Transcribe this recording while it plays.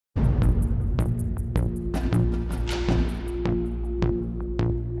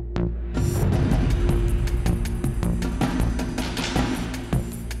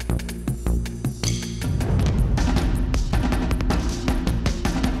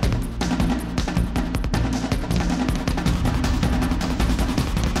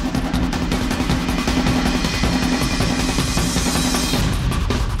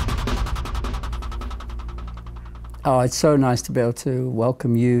Oh, it's so nice to be able to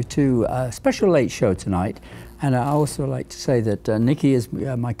welcome you to a special late show tonight. And I also like to say that Nikki is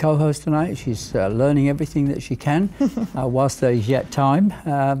my co-host tonight. She's learning everything that she can whilst there is yet time,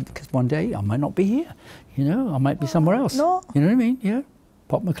 because one day I might not be here. You know, I might be somewhere else. No. You know what I mean? Yeah.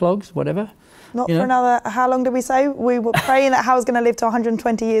 Pop my clogs, whatever. Not for another, how long did we say? We were praying that Hal's going to live to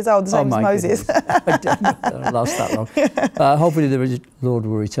 120 years old, the same as Moses. I don't know that'll last that long. Hopefully the Lord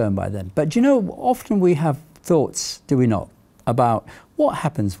will return by then. But you know, often we have thoughts, do we not, about what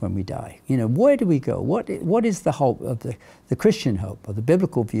happens when we die? You know, where do we go? What is the hope of the Christian hope, or the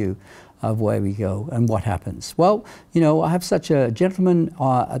biblical view of where we go and what happens? Well, you know, I have such a gentleman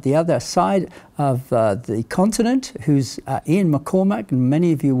at the other side of the continent who's Ian McCormack, and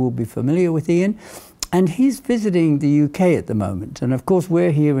many of you will be familiar with Ian. And he's visiting the UK at the moment. And of course,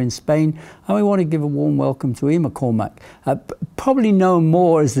 we're here in Spain, and we want to give a warm welcome to Ian McCormack, probably known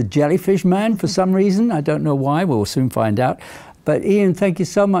more as the Jellyfish Man for some reason. I don't know why, we'll soon find out. But Ian, thank you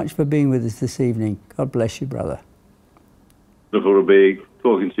so much for being with us this evening. God bless you, brother. Wonderful to be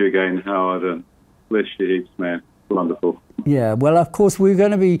talking to you again, Howard, and bless you heaps, man. Wonderful. Yeah, well, of course, we're going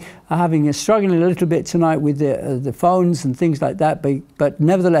to be struggling a little bit tonight with the phones and things like that, but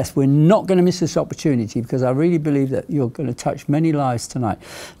nevertheless, we're not going to miss this opportunity, because I really believe that you're going to touch many lives tonight.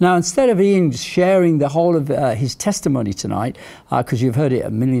 Now, instead of Ian sharing the whole of his testimony tonight, because you've heard it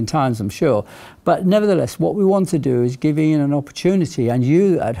a million times, I'm sure, but nevertheless, what we want to do is give Ian an opportunity, and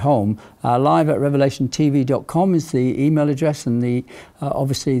you at home, live at revelationtv.com is the email address, and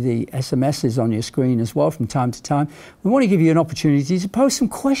obviously the SMS is on your screen as well from time to time. We want to give you an opportunity to pose some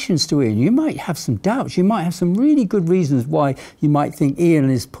questions to Ian. You might have some doubts. You might have some really good reasons why you might think Ian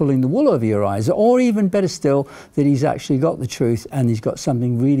is pulling the wool over your eyes, or even better still, that he's actually got the truth and he's got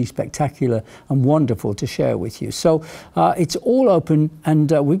something really spectacular and wonderful to share with you. So it's all open,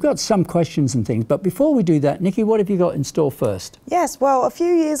 and we've got some questions and things. But before we do that, Nikki, what have you got in store first? Yes, well, a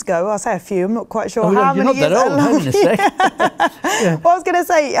few years ago, I'll say a few, I'm not quite sure how you're many not that old, hang on a sec. Yeah. Well, I was going to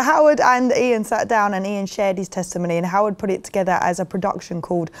say, Howard and Ian sat down and Ian shared his testimony, and Howard put it together as a production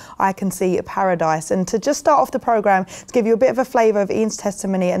called I Can See Paradise. And to just start off the programme, to give you a bit of a flavour of Ian's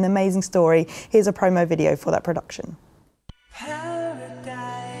testimony and the amazing story, here's a promo video for that production.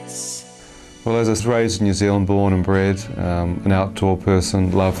 Paradise. Well, as I was raised in New Zealand, born and bred, an outdoor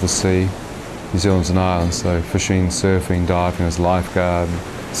person, love the sea. New Zealand's an island, so fishing, surfing, diving as lifeguard,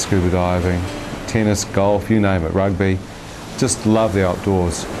 scuba diving, tennis, golf, you name it, rugby. Just love the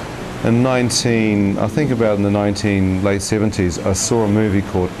outdoors. In I think about in the late 70s, I saw a movie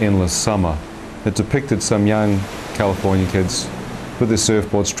called Endless Summer. It depicted some young California kids with their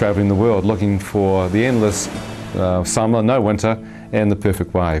surfboards traveling the world looking for the endless summer, no winter, and the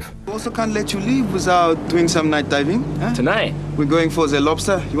perfect wave. Also can't let you leave without doing some night diving. Huh? Tonight? We're going for the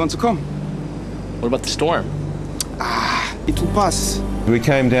lobster. You want to come? What about the storm? It will pass. We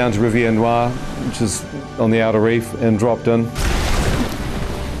came down to Riviera Noire, which is on the outer reef, and dropped in.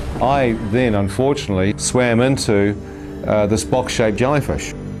 I then, unfortunately, swam into this box-shaped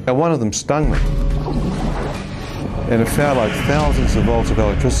jellyfish. Now, one of them stung me. And it felt like thousands of volts of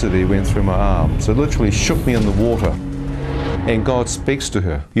electricity went through my arm. So it literally shook me in the water. And God speaks to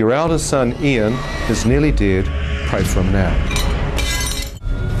her. Your eldest son, Ian, is nearly dead. Pray for him now.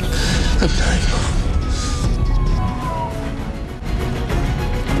 I'm dying.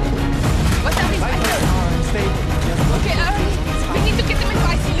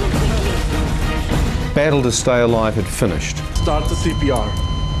 Battle to stay alive had finished. Start the CPR.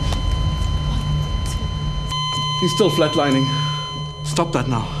 He's still flatlining. Stop that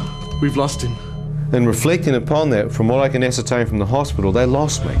now. We've lost him. And reflecting upon that, from what I can ascertain from the hospital, they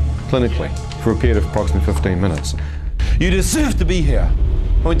lost me, clinically, for a period of approximately 15 minutes. You deserve to be here.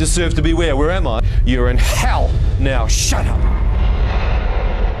 I deserve to be where? Where am I? You're in hell. Now shut up.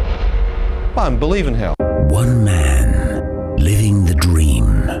 I don't believe in hell. One man living the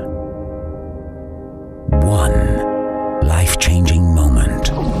dream. One life-changing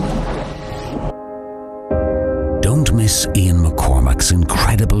moment. Don't miss Ian McCormack's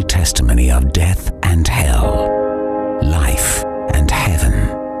incredible testimony of death and hell, life and heaven.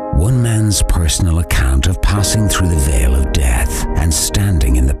 One man's personal account of passing through the veil of death and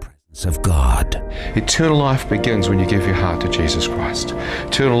standing in the presence of God. Eternal life begins when you give your heart to Jesus Christ.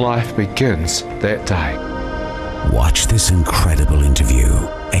 Eternal life begins that day. Watch this incredible interview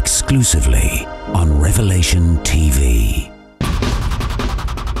exclusively on Revelation TV.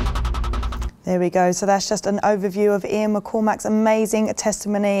 There we go. So that's just an overview of Ian McCormack's amazing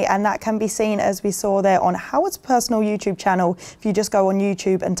testimony, and that can be seen, as we saw there, on Howard's personal YouTube channel. If you just go on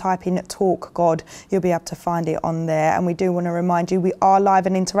YouTube and type in Talk God, you'll be able to find it on there. And we do want to remind you, we are live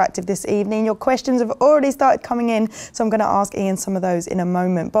and interactive this evening. Your questions have already started coming in, so I'm going to ask Ian some of those in a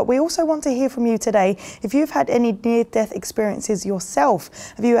moment. But we also want to hear from you today. If you've had any near-death experiences yourself,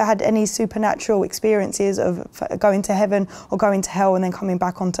 have you had any supernatural experiences of going to heaven or going to hell and then coming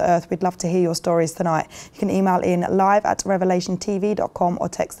back onto earth? We'd love to hear your stories tonight. You can email in live@revelationtv.com or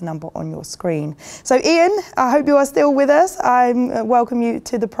text the number on your screen. So Ian, I hope you are still with us. I welcome you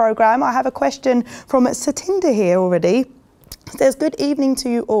to the programme. I have a question from Satinder here already. It says, good evening to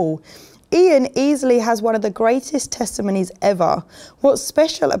you all. Ian easily has one of the greatest testimonies ever. What's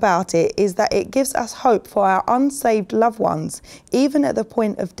special about it is that it gives us hope for our unsaved loved ones, even at the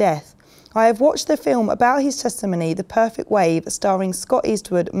point of death. I have watched the film about his testimony, The Perfect Wave, starring Scott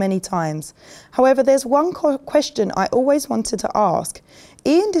Eastwood, many times. However, there's one question I always wanted to ask.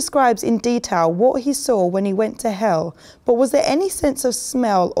 Ian describes in detail what he saw when he went to hell, but was there any sense of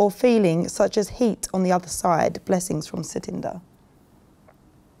smell or feeling such as heat on the other side? Blessings from Satinder.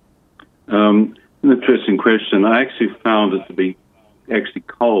 An interesting question. I actually found it to be actually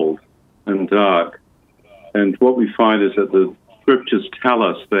cold and dark. And what we find is that the scriptures tell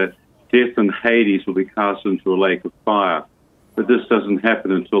us that death and Hades will be cast into a lake of fire. But this doesn't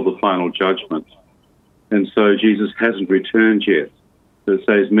happen until the final judgment. And so Jesus hasn't returned yet. So it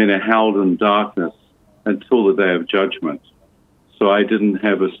says men are held in darkness until the day of judgment. So I didn't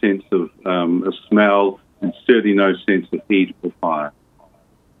have a sense of a smell and certainly no sense of heat or fire.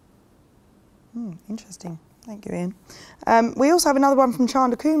 Interesting. Thank you, Ian. We also have another one from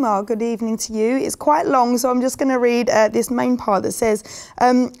Chanda Kumar. Good evening to you. It's quite long, so I'm just going to read this main part that says,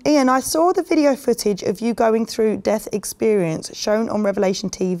 Ian, I saw the video footage of you going through death experience shown on Revelation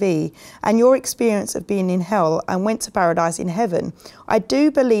TV and your experience of being in hell and went to paradise in heaven. I do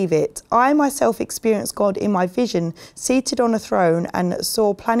believe it. I myself experienced God in my vision, seated on a throne, and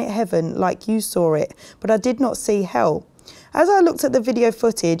saw planet heaven like you saw it, but I did not see hell. As I looked at the video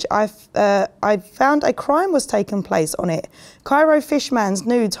footage, I found a crime was taking place on it. Cairo fishmans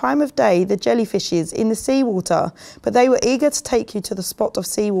knew time of day the jellyfishes in the seawater, but they were eager to take you to the spot of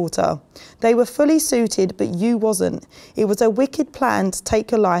seawater. They were fully suited, but you wasn't. It was a wicked plan to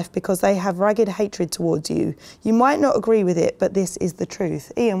take your life because they have ragged hatred towards you. You might not agree with it, but this is the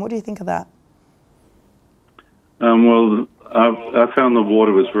truth. Ian, what do you think of that? Well, I found the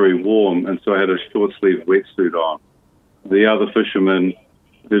water was very warm, and so I had a short-sleeved wetsuit on. The other fishermen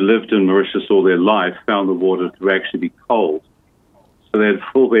who lived in Mauritius all their life found the water to actually be cold. So they had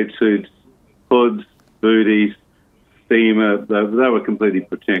full wetsuits, hoods, booties, steamer. They were completely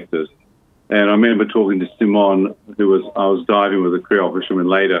protected. And I remember talking to Simon, I was diving with a Creole fisherman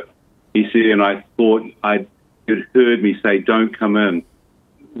later. He said, and I thought he'd heard me say, don't come in.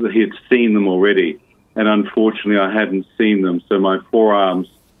 He had seen them already. And unfortunately, I hadn't seen them. So my forearms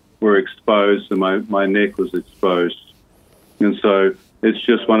were exposed and my neck was exposed. And so it's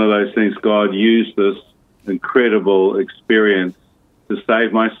just one of those things. God used this incredible experience to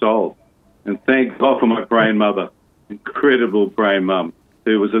save my soul. And thank God for my praying mother, incredible praying mum,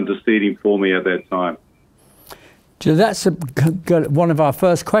 who was interceding for me at that time. So that's one of our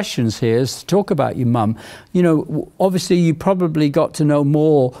first questions here, is to talk about your mum. You know, obviously you probably got to know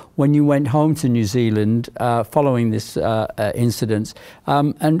more when you went home to New Zealand following this incident.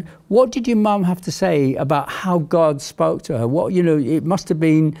 And what did your mum have to say about how God spoke to her? What, you know, it must have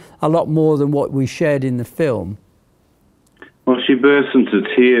been a lot more than what we shared in the film. Well, she burst into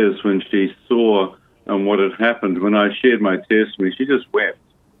tears when she saw what had happened. When I shared my testimony, she just wept.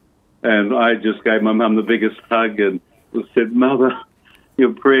 And I just gave my mum the biggest hug and said, Mother,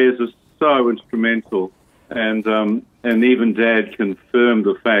 your prayers are so instrumental. And even Dad confirmed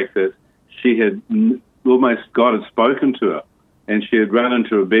the fact that she had almost, God had spoken to her. And she had run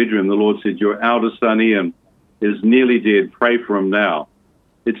into her bedroom. The Lord said, your eldest son Ian is nearly dead. Pray for him now.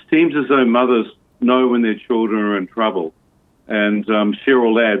 It seems as though mothers know when their children are in trouble. And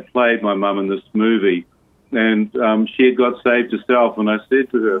Cheryl Ladd played my mum in this movie. And she had got saved herself. And I said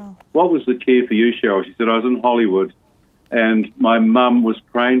to her, what was the key for you, Cheryl? She said, I was in Hollywood, and my mum was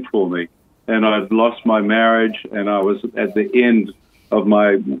praying for me. And I'd lost my marriage, and I was at the end of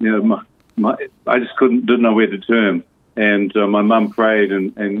my I just didn't know where to turn. And my mum prayed,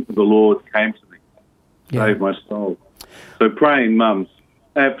 and the Lord came to me, saved my soul. So praying mums,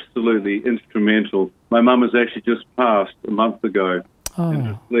 absolutely instrumental. My mum has actually just passed a month ago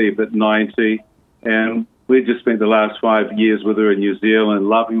into sleep at 90. And we just spent the last 5 years with her in New Zealand,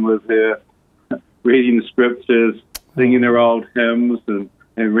 loving with her, reading the scriptures, singing her old hymns, and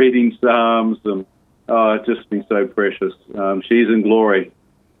and reading Psalms, and it's just been so precious. She's in glory.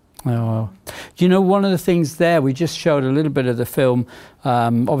 Oh, you know, one of the things there, we just showed a little bit of the film.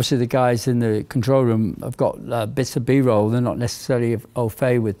 Obviously, the guys in the control room have got bits of B-roll. They're not necessarily au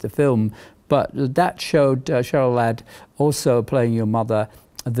fait with the film, but that showed Cheryl Ladd also playing your mother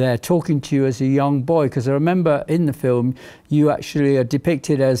there, talking to you as a young boy. Because I remember in the film, you actually are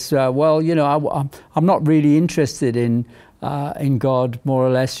depicted as, well, you know, I'm not really interested in God, more or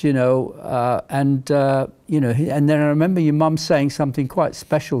less, you know, you know, and then I remember your mum saying something quite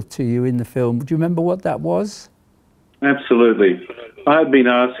special to you in the film. Do you remember what that was? Absolutely. I had been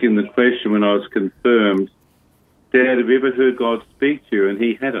asking the question when I was confirmed, Dad, have you ever heard God speak to you? And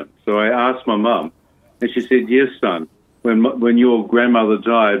he hadn't. So I asked my mum, and she said, yes, son. When your grandmother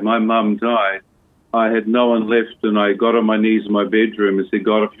died, my mum died, I had no one left, and I got on my knees in my bedroom and said,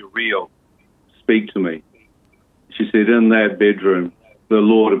 God, if you're real, speak to me. She said, in that bedroom, the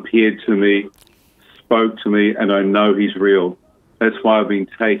Lord appeared to me, spoke to me, and I know he's real. That's why I've been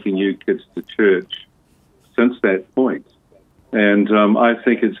taking you kids to church since that point. And I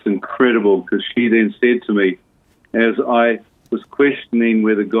think it's incredible, because she then said to me, as I was questioning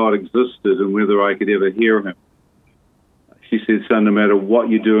whether God existed and whether I could ever hear him, she said, son, no matter what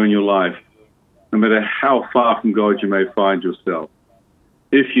you do in your life, no matter how far from God you may find yourself,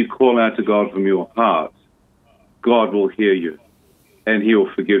 if you call out to God from your heart, God will hear you, and he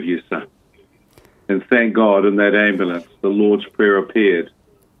will forgive you, son. And thank God, in that ambulance, the Lord's Prayer appeared.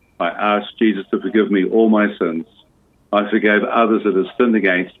 I asked Jesus to forgive me all my sins. I forgave others that had sinned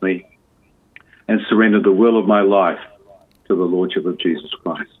against me, and surrendered the will of my life to the Lordship of Jesus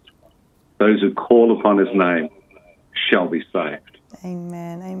Christ. Those who call upon his name shall be saved.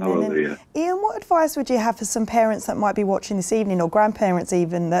 Amen, amen. Hallelujah. And Ian, what advice would you have for some parents that might be watching this evening, or grandparents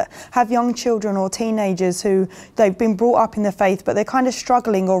even, that have young children or teenagers who they've been brought up in the faith, but they're kind of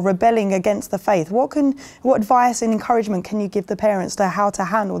struggling or rebelling against the faith? What advice and encouragement can you give the parents to how to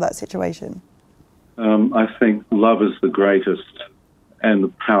handle that situation? I think love is the greatest, and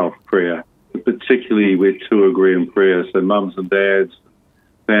the power of prayer, particularly where two agree in prayer. So mums and dads,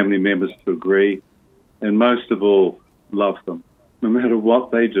 family members to agree, and most of all, love them. No matter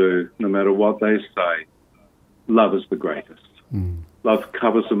what they do, no matter what they say, love is the greatest. Love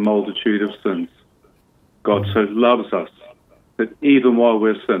covers a multitude of sins. God so loves us that even while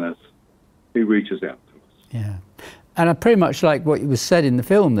we're sinners, he reaches out to us. Yeah. And I pretty much like what was said in the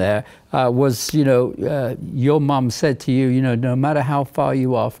film there, was, you know, your mum said to you, you know, no matter how far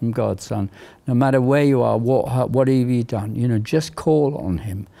you are from God, son, no matter where you are, what have you done, you know, just call on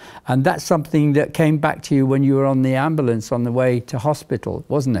him. And that's something that came back to you when you were on the ambulance on the way to hospital,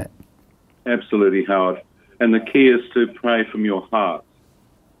 wasn't it? Absolutely, Howard. And the key is to pray from your heart.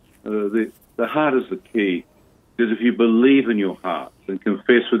 The heart is the key, because if you believe in your heart and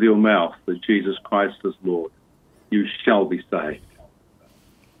confess with your mouth that Jesus Christ is Lord, you shall be saved.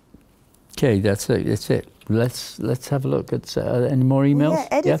 Okay, that's it. That's it. Let's have a look at any more emails. Yeah,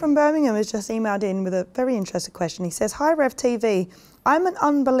 Eddie from Birmingham has just emailed in with a very interesting question. He says, "Hi Rev TV, I'm an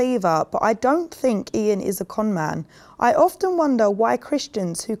unbeliever, but I don't think Ian is a con man. I often wonder why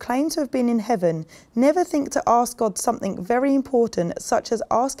Christians who claim to have been in heaven never think to ask God something very important, such as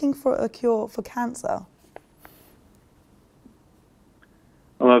asking for a cure for cancer."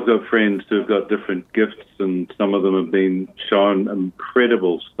 Well, I've got friends who've got different gifts, and some of them have been shown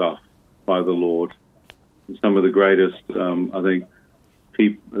incredible stuff by the Lord. And some of the greatest, I think,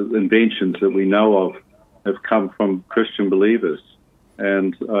 inventions that we know of have come from Christian believers.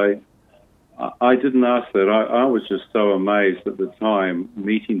 And I didn't ask that. I was just so amazed at the time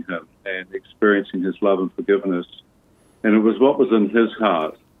meeting him and experiencing his love and forgiveness. And it was what was in his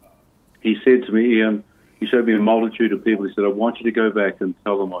heart. He said to me, Ian, he showed me a multitude of people. He said, I want you to go back and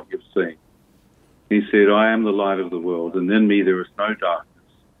tell them what you've seen. He said, I am the light of the world, and in me there is no darkness.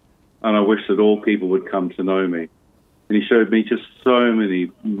 And I wish that all people would come to know me. And he showed me just so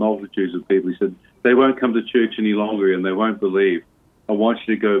many multitudes of people. He said, they won't come to church any longer and they won't believe. I want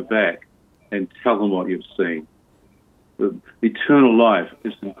you to go back and tell them what you've seen. The eternal life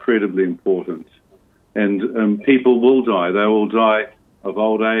is incredibly important. And people will die. They will die of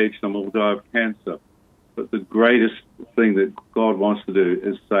old age. Some will die of cancer. But the greatest thing that God wants to do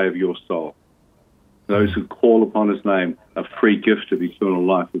is save your soul. Those who call upon his name, a free gift of eternal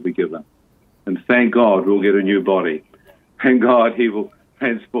life will be given. And thank God we'll get a new body. Thank God he will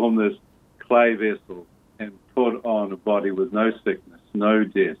transform this clay vessel and put on a body with no sickness, no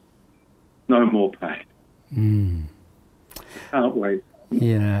death, no more pain. Can't wait.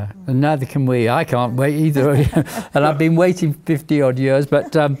 Yeah, and neither can we. I can't wait either. And I've been waiting 50 odd years,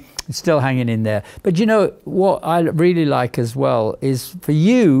 but It's still hanging in there. But you know, what I really like as well is for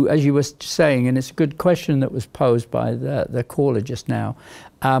you, as you were saying, and it's a good question that was posed by the caller just now,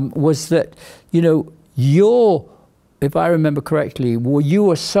 was that, you know, if I remember correctly, you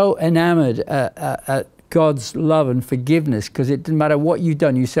were so enamored at God's love and forgiveness, because it didn't matter what you've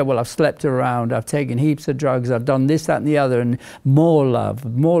done. You said, well, I've slept around, I've taken heaps of drugs, I've done this, that, and the other, and more love.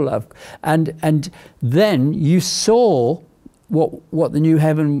 And then you saw what the new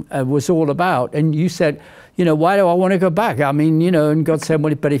heaven was all about, and you said, you know, why do I want to go back? I mean, you know, and God said,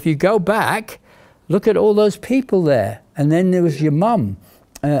 well, but if you go back, look at all those people there. And then there was your mum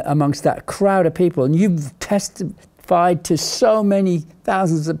amongst that crowd of people, and you've testified to so many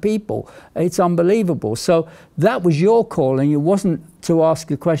thousands of people. It's unbelievable. So that was your calling. It wasn't to ask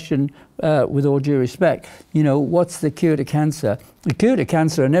the question, with all due respect, you know, what's the cure to cancer? The cure to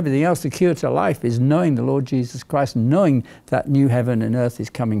cancer and everything else, the cure to life, is knowing the Lord Jesus Christ, knowing that new heaven and earth is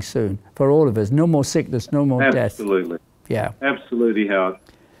coming soon for all of us. No more sickness, no more death. Absolutely. Yeah. Absolutely, Howard.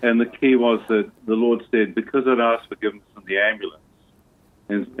 And the key was that the Lord said, because I'd asked forgiveness in the ambulance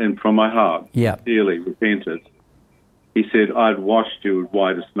and from my heart, sincerely repented, He said, I'd washed you with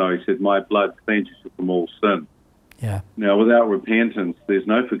white as snow. He said, my blood cleanses you from all sin. Yeah. Now, without repentance, there's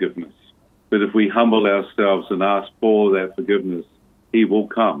no forgiveness. But if we humble ourselves and ask for that forgiveness, He will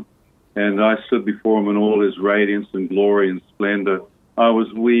come. And I stood before Him in all His radiance and glory and splendor. I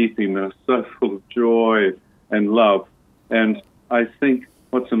was weeping. I was so full of joy and love. And I think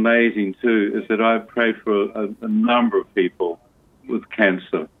what's amazing, too, is that I've prayed for a number of people with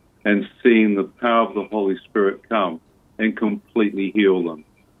cancer and seen the power of the Holy Spirit come and completely heal them.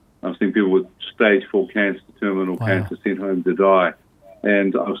 I've seen people with stage 4 cancer, terminal cancer, sent home to die,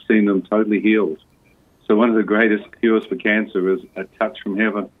 and I've seen them totally healed. So one of the greatest cures for cancer is a touch from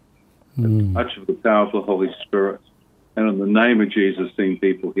heaven, a touch of the power of the Holy Spirit, and in the name of Jesus, seeing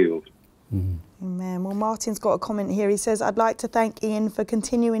people healed. Amen. Well, Martin's got a comment here. He says, I'd like to thank Ian for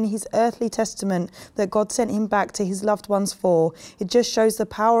continuing his earthly testament that God sent him back to his loved ones for. It just shows the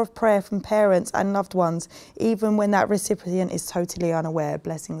power of prayer from parents and loved ones, even when that recipient is totally unaware.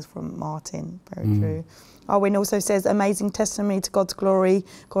 Blessings from Martin. Very true. Alwyn also says, amazing testimony to God's glory.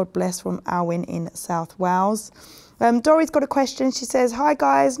 God bless, from Alwyn in South Wales. Dory's got a question. She says, hi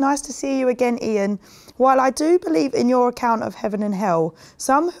guys, nice to see you again, Ian. While I do believe in your account of heaven and hell,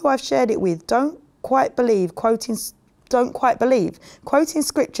 some who I've shared it with don't quite believe, quoting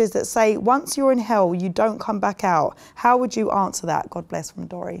scriptures that say, once you're in hell, you don't come back out. How would you answer that? God bless, from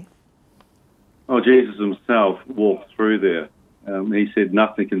Dory. Oh, Jesus Himself walked through there. He said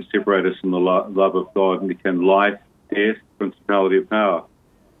nothing can separate us from the love of God, and He can life, death, principality of power.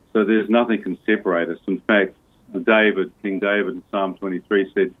 So there's nothing can separate us. In fact, King David in Psalm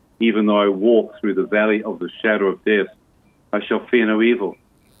 23 said, even though I walk through the valley of the shadow of death, I shall fear no evil,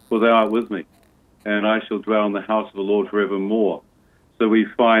 for Thou art with me, and I shall dwell in the house of the Lord forevermore. So we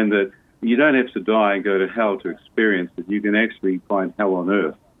find that you don't have to die and go to hell to experience it. You can actually find hell on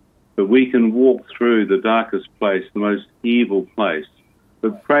earth. But we can walk through the darkest place, the most evil place.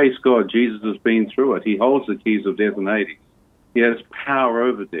 But praise God, Jesus has been through it. He holds the keys of death and Hades. He has power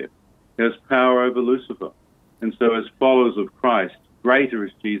over death. He has power over Lucifer. And so as followers of Christ, greater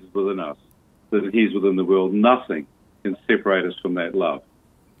is Jesus within us than He's within the world. Nothing can separate us from that love.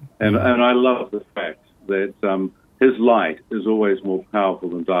 And I love the fact that His light is always more powerful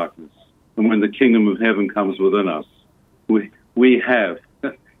than darkness. And when the kingdom of heaven comes within us, we have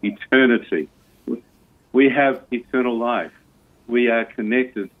eternity. We have eternal life. We are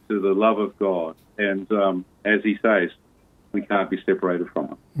connected to the love of God. And as He says, we can't be separated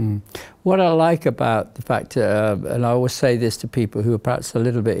from it. What I like about the fact, and I always say this to people who are perhaps a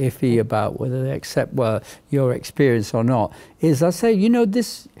little bit iffy about whether they accept your experience or not, is I say, you know,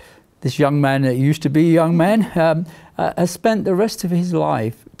 this young man that used to be a young man has spent the rest of his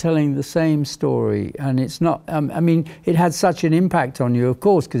life telling the same story, and it's not, I mean, it had such an impact on you, of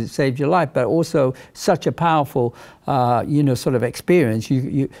course, because it saved your life, but also such a powerful, you know, sort of experience.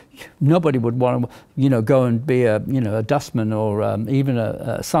 Nobody would want to, you know, go and be a, you know, a dustman or even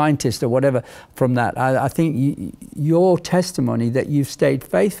a scientist or whatever from that. I think your testimony that you've stayed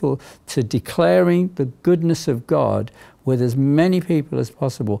faithful to declaring the goodness of God with as many people as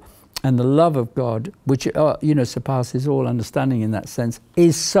possible, and the love of God, which you know, surpasses all understanding in that sense,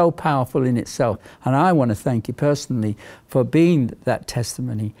 is so powerful in itself. And I want to thank you personally for being that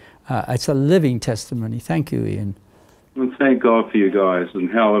testimony. It's a living testimony. Thank you, Ian. And thank God for you guys.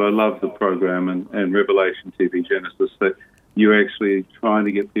 And Howard, I love the program and Revelation TV Genesis, that you're actually trying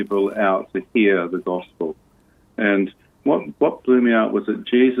to get people out to hear the gospel. And what blew me out was that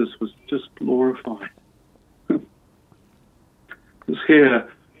Jesus was just glorified. Because here,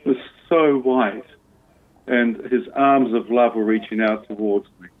 was so white, and his arms of love were reaching out towards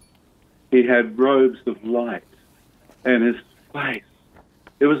me. He had robes of light, and his face,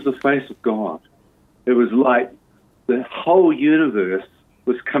 it was the face of God. It was like the whole universe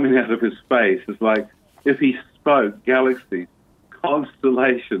was coming out of his face. It's like if he spoke, galaxies,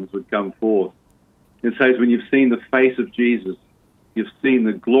 constellations would come forth. It says when you've seen the face of Jesus, you've seen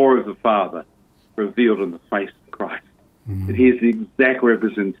the glory of the Father revealed in the face of Christ. That he is the exact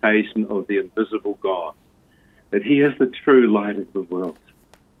representation of the invisible God. That he is the true light of the world,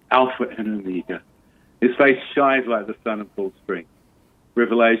 Alpha and Omega. His face shines like the sun in full strength.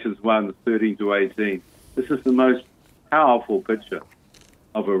 Revelations 1:13 to 18. This is the most powerful picture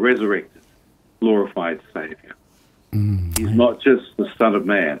of a resurrected, glorified Savior. He's not just the Son of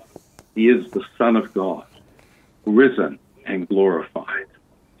Man. He is the Son of God, risen and glorified.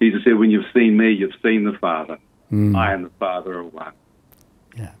 Jesus said, when you've seen me, you've seen the Father. I and the Father are one.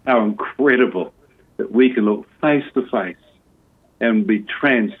 Yeah. How incredible that we can look face to face and be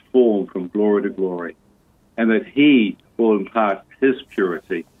transformed from glory to glory, and that he will impart his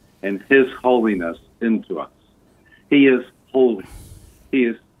purity and his holiness into us. He is holy. He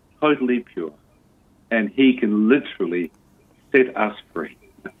is totally pure, and he can literally set us free.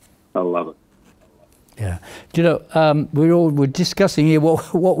 I love it. Yeah. Do you know, we're discussing here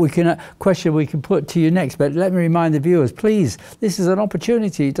what we can question we can put to you next, but let me remind the viewers, please, this is an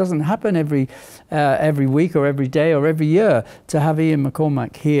opportunity. It doesn't happen every week or every day or every year to have Ian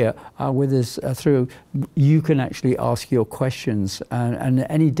McCormack here with us through. You can actually ask your questions and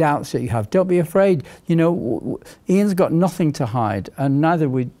any doubts that you have. Don't be afraid. You know, Ian's got nothing to hide, and neither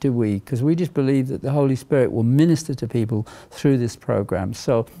do we, because we just believe that the Holy Spirit will minister to people through this program.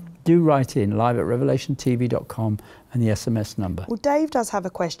 So do write in live@revelationtv.com and the SMS number. Well, Dave does have a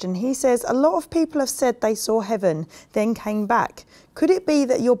question. He says, a lot of people have said they saw heaven, then came back. Could it be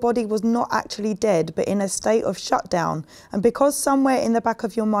that your body was not actually dead, but in a state of shutdown? And because somewhere in the back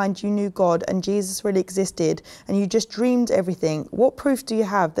of your mind you knew God and Jesus really existed, and you just dreamed everything, what proof do you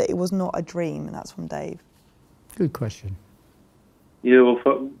have that it was not a dream? And that's from Dave. Good question. Yeah,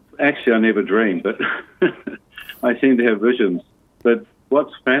 well, actually I never dreamed, but I seem to have visions. But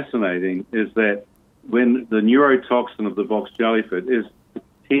what's fascinating is that when the neurotoxin of the box jellyfish is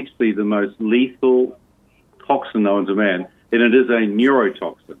potentially the most lethal toxin known to man, and it is a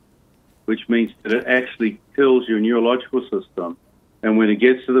neurotoxin, which means that it actually kills your neurological system, and when it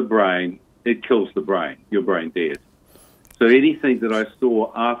gets to the brain, it kills the brain, your brain dead. So anything that I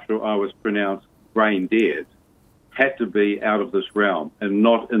saw after I was pronounced brain dead had to be out of this realm and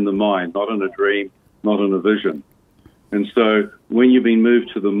not in the mind, not in a dream, not in a vision. And so when you've been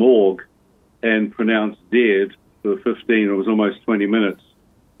moved to the morgue and pronounced dead for 15, it was almost 20 minutes,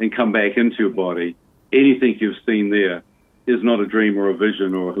 and come back into your body, anything you've seen there is not a dream or a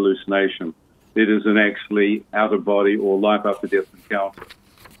vision or a hallucination. It is an actually out-of-body or life after death encounter.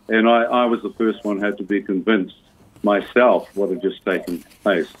 And I was the first one who had to be convinced myself what had just taken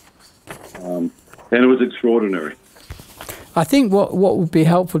place. And it was extraordinary. I think what would be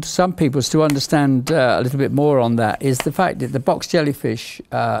helpful to some people is to understand a little bit more on that is the fact that the box jellyfish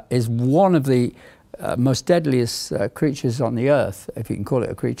is one of the most deadliest creatures on the earth, if you can call it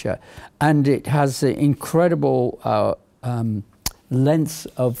a creature, and it has incredible lengths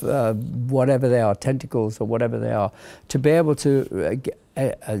of whatever they are, tentacles or whatever they are, to be able to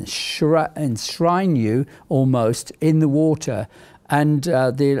enshrine you almost in the water. And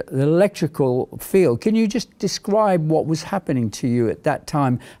the electrical field. Can you just describe what was happening to you at that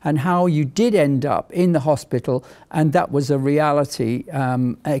time and how you did end up in the hospital and that was a reality,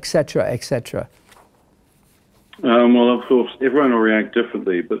 et cetera, et cetera? Well, of course, everyone will react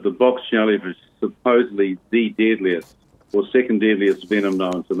differently, but the box jellyfish is supposedly the deadliest or second deadliest venom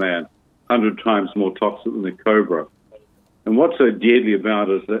known to man, 100 times more toxic than the cobra. And what's so deadly about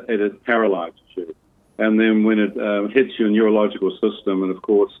it is that it paralyzes you. And then when it hits your neurological system and, of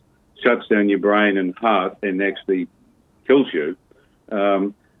course, shuts down your brain and heart and actually kills you,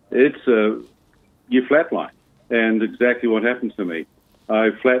 you flatline. And exactly what happened to me. I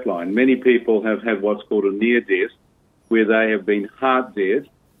flatlined. Many people have had what's called a near death, where they have been heart dead,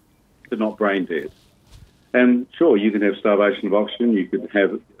 but not brain dead. And sure, you can have starvation of oxygen. You could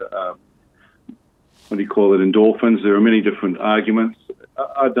have, endorphins. There are many different arguments.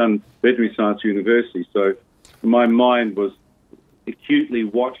 I've done veterinary science university, so my mind was acutely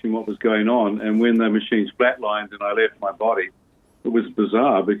watching what was going on. And when the machines flatlined and I left my body, it was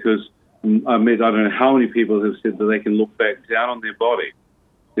bizarre because I don't know how many people have said that they can look back down on their body.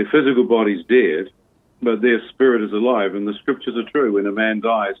 Their physical body's dead, but their spirit is alive. And the scriptures are true. When a man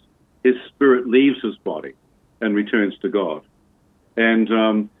dies, his spirit leaves his body and returns to God.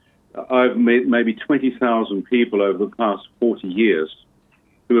 And I've met maybe 20,000 people over the past 40 years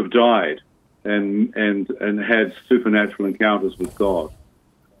who have died and had supernatural encounters with God.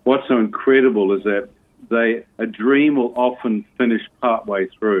 What's so incredible is that a dream will often finish partway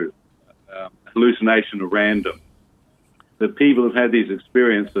through, hallucination or random. The people who've had these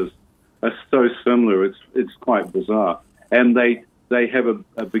experiences are so similar, it's quite bizarre. And they have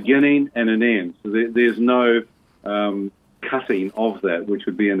a beginning and an end. So there's no cutting of that, which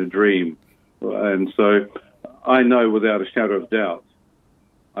would be in a dream. And so I know without a shadow of doubt,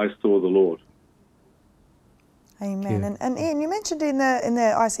 I saw the Lord. Amen. And Ian, you mentioned in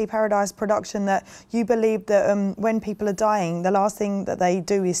the I See Paradise production that you believe that when people are dying, the last thing that they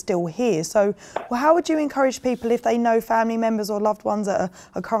do is still hear. So how would you encourage people if they know family members or loved ones that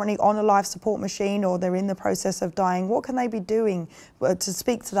are currently on a life support machine or they're in the process of dying? What can they be doing to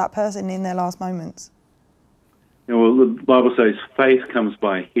speak to that person in their last moments? Well, the Bible says faith comes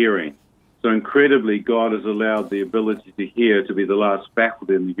by hearing. So incredibly, God has allowed the ability to hear to be the last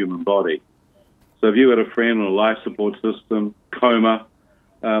faculty in the human body. So if you've got a friend on a life support system, coma,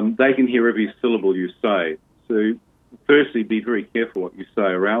 they can hear every syllable you say. So firstly, be very careful what you say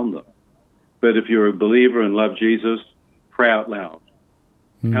around them. But if you're a believer and love Jesus, pray out loud.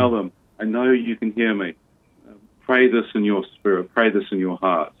 Tell them, I know you can hear me. Pray this in your spirit. Pray this in your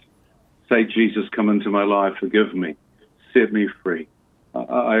heart. Say, Jesus, come into my life. Forgive me. Set me free.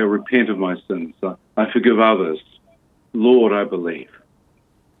 I repent of my sins. I forgive others. Lord, I believe.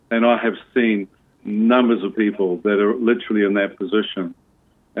 And I have seen numbers of people that are literally in that position.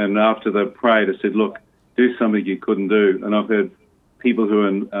 And after they've prayed, I said, look, do something you couldn't do. And I've had people who are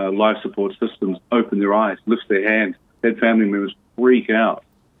in life support systems open their eyes, lift their hand, had family members freak out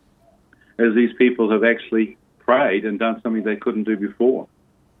as these people have actually prayed and done something they couldn't do before.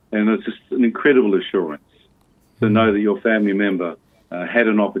 And it's just an incredible assurance to know that your family member had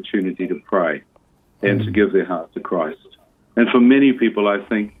an opportunity to pray and to give their heart to Christ. And for many people, I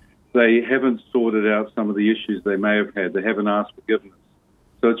think, they haven't sorted out some of the issues they may have had. They haven't asked forgiveness.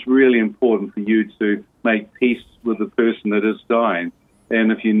 So it's really important for you to make peace with the person that is dying.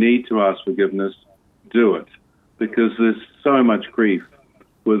 And if you need to ask forgiveness, do it. Because there's so much grief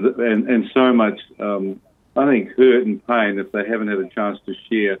and so much, I think, hurt and pain if they haven't had a chance to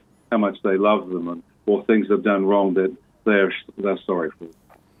share how much they love them or things they've done wrong that they're sorry for.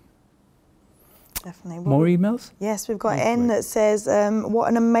 Definitely. More emails? Yes, we've got N that says, what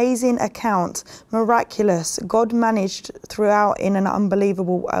an amazing account. Miraculous. God managed throughout in an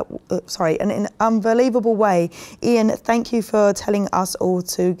unbelievable, in an unbelievable way. Ian, thank you for telling us all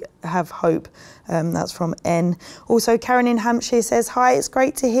to have hope. That's from N. Also, Karen in Hampshire says, hi, it's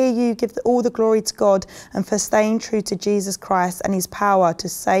great to hear you give all the glory to God and for staying true to Jesus Christ and his power to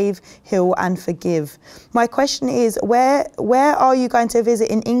save, heal and forgive. My question is, where are you going to visit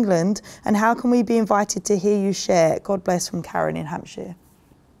in England and how can we be invited to hear you share? God bless, from Karen in Hampshire.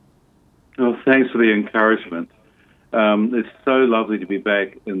 Well, thanks for the encouragement. It's so lovely to be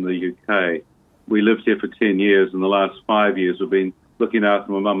back in the UK. We lived here for 10 years. In the last 5 years, we've been looking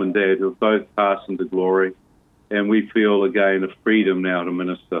after my mum and dad, who have both passed into glory, and we feel again a freedom now to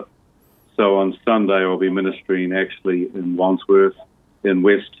minister. So on Sunday, I'll be ministering actually in Wandsworth, in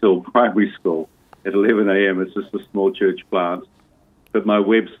West Hill Primary School at 11 a.m. It's just a small church plant. But my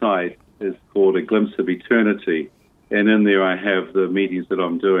website is called A Glimpse of Eternity, and in there I have the meetings that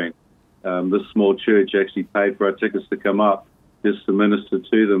I'm doing. This small church actually paid for our tickets to come up just to minister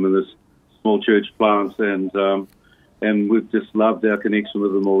to them in this small church plant, and we've just loved our connection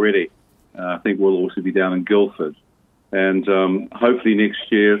with them already. I think we'll also be down in Guildford. And hopefully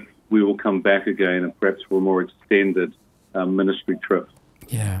next year we will come back again and perhaps for a more extended ministry trip.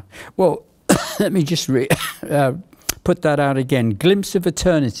 Yeah. Well, let me just put that out again. Glimpse of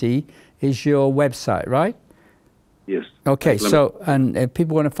Eternity is your website, right? Yes. Okay, so, and if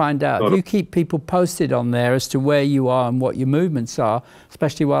people want to find out, if you keep people posted on there as to where you are and what your movements are,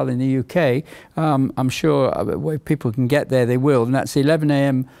 especially while in the UK, I'm sure where people can get there, they will. And that's 11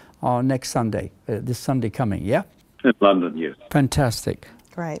 a.m. on next Sunday, this Sunday coming, yeah? In London, yes. Fantastic.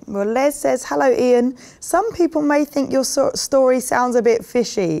 Great. Well, Les says, hello, Ian. Some people may think your story sounds a bit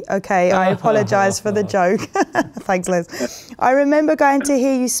fishy. Okay, I apologise for the joke. Thanks, Les. I remember going to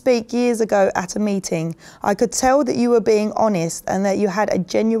hear you speak years ago at a meeting. I could tell that you were being honest and that you had a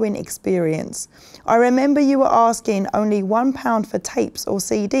genuine experience. I remember you were asking only £1 for tapes or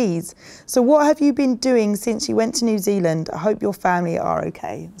CDs. So what have you been doing since you went to New Zealand? I hope your family are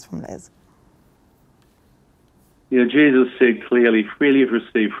okay. That's from Les. Yeah, Jesus said clearly, freely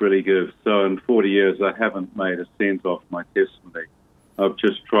receive, freely give. So in 40 years, I haven't made a cent off my testimony. I've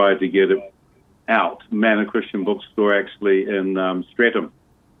just tried to get it out, Manor Christian Bookstore, actually, in Streatham.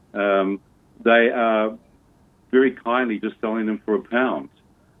 They are very kindly just selling them for £1.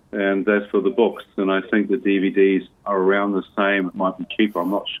 And that's for the books. And I think the DVDs are around the same. It might be cheaper, I'm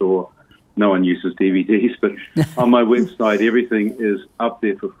not sure. No one uses DVDs, but on my website, everything is up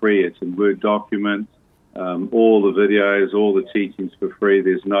there for free. It's in Word documents, all the videos, all the teachings for free.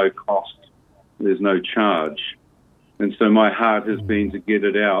 There's no cost, there's no charge. And so my heart has been to get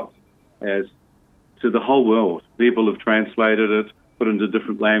it out as to the whole world. People have translated it, put it into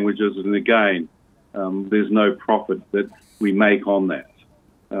different languages, and again, there's no profit that we make on that.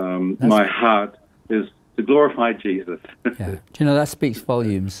 My heart is to glorify Jesus. Yeah. Do you know, that speaks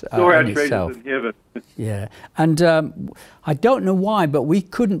volumes in our itself. In heaven. Yeah, and I don't know why, but we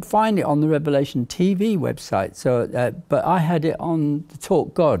couldn't find it on the Revelation TV website. So, but I had it on the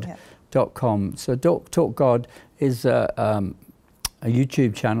talkgod.com. So Talk God is a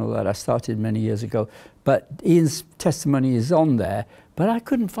YouTube channel that I started many years ago. But Ian's testimony is on there, but I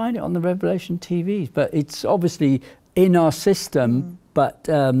couldn't find it on the Revelation TVs. But it's obviously in our system, but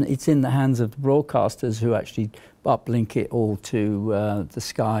it's in the hands of the broadcasters who actually uplink it all to the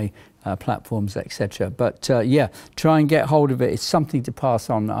Sky platforms, etc. But yeah, try and get hold of it. It's something to pass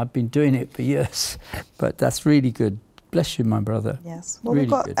on. I've been doing it for years, but that's really good. Bless you, my brother. Yes. Well, really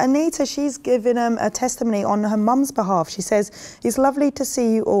we've got good. Anita. She's given a testimony on her mum's behalf. She says, "It's lovely to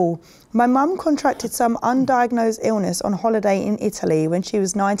see you all. My mum contracted some undiagnosed illness on holiday in Italy when she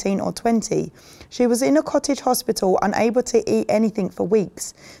was 19 or 20. She was in a cottage hospital, unable to eat anything for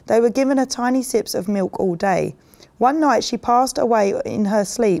weeks. They were given her tiny sips of milk all day. One night she passed away in her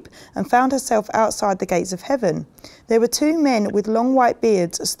sleep and found herself outside the gates of heaven. There were 2 men with long white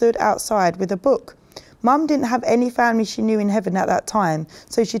beards stood outside with a book. Mum didn't have any family she knew in heaven at that time,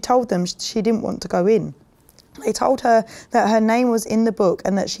 so she told them she didn't want to go in. They told her that her name was in the book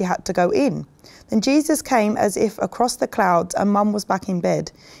and that she had to go in. Then Jesus came as if across the clouds and Mum was back in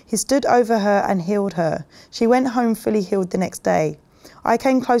bed. He stood over her and healed her. She went home fully healed the next day. I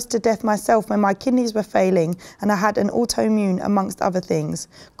came close to death myself when my kidneys were failing and I had an autoimmune amongst other things.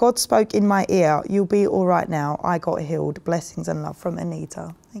 God spoke in my ear, you'll be all right now. I got healed. Blessings and love from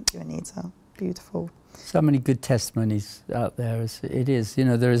Anita." Thank you, Anita. Beautiful. So many good testimonies out there. It is, you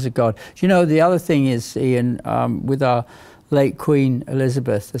know, there is a God. You know, the other thing is, Ian, with our late Queen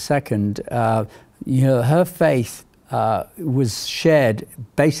Elizabeth II, you know, her faith was shared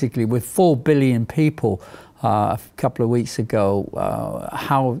basically with 4 billion people a couple of weeks ago,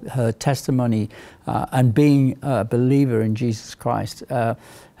 how her testimony and being a believer in Jesus Christ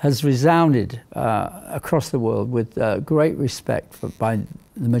has resounded across the world with great respect by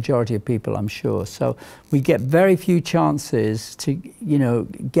the majority of people, I'm sure. So we get very few chances to, you know,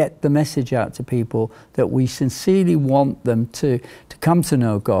 get the message out to people that we sincerely want them to come to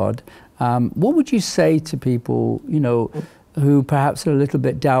know God. What would you say to people, you know, who perhaps are a little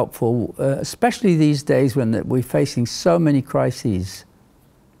bit doubtful, especially these days when we're facing so many crises?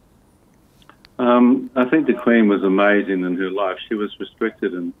 I think the Queen was amazing in her life. She was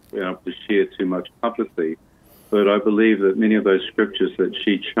restricted and able to share too much publicly, but I believe that many of those scriptures that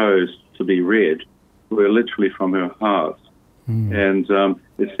she chose to be read were literally from her heart. And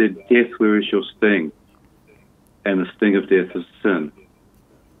it said, "Death, where is your sting? And the sting of death is sin.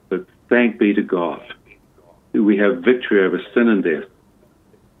 But thank be to God, we have victory over sin and death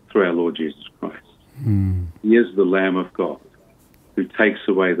through our Lord Jesus Christ. He is the Lamb of God who takes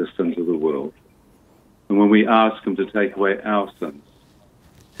away the sins of the world. And when we ask him to take away our sins,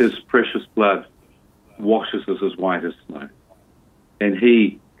 his precious blood washes us as white as snow. And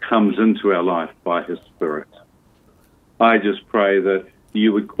he comes into our life by his Spirit. I just pray that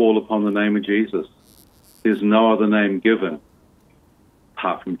you would call upon the name of Jesus. There's no other name given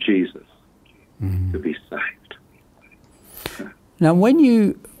apart from Jesus to be saved. Now, when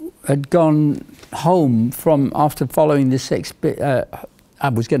you had gone home from after following this I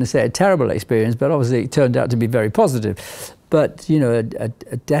was going to say a terrible experience, but obviously it turned out to be very positive. But, you know, a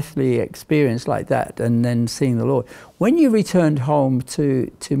deathly experience like that, and then seeing the Lord. When you returned home to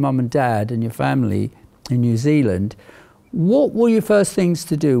Mum and Dad and your family in New Zealand, what were your first things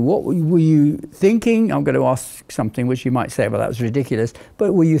to do? What were you thinking? I'm going to ask something which you might say, well, that was ridiculous.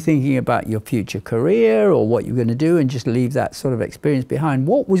 But were you thinking about your future career or what you were going to do and just leave that sort of experience behind?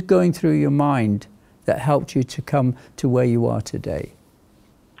 What was going through your mind that helped you to come to where you are today?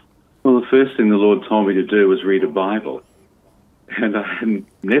 Well, the first thing the Lord told me to do was read a Bible. And I had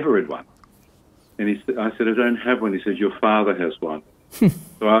never read one. And I said, I don't have one. He said, your father has one. So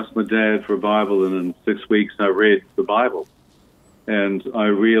I asked my dad for a Bible, and in 6 weeks I read the Bible. And I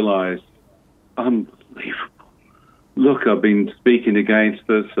realized, unbelievable. look, I've been speaking against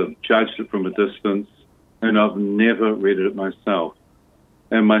this, I've judged it from a distance, and I've never read it myself.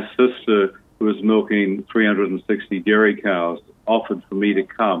 And my sister, who was milking 360 dairy cows, offered for me to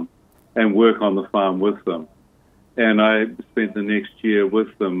come and work on the farm with them. And I spent the next year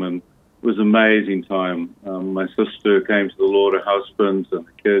with them, and it was an amazing time. My sister came to the Lord, her husband, and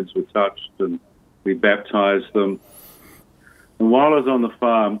the kids were touched, and we baptized them. And while I was on the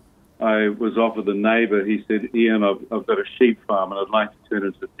farm, I was offered a neighbor. He said, Ian, I've got a sheep farm, and I'd like to turn it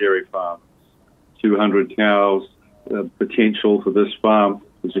into a dairy farm. 200 cows, potential for this farm.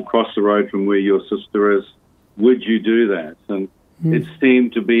 It's across the road from where your sister is. Would you do that? And it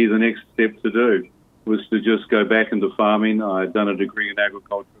seemed to be the next step to do, was to just go back into farming. I'd done a degree in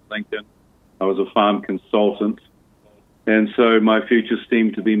agriculture at Lincoln. I was a farm consultant. And so my future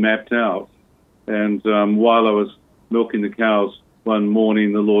seemed to be mapped out. And while I was milking the cows one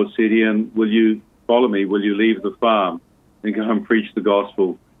morning, the Lord said, Ian, will you follow me? Will you leave the farm and go and preach the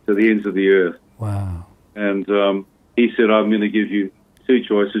gospel to the ends of the earth? Wow. And he said, I'm going to give you two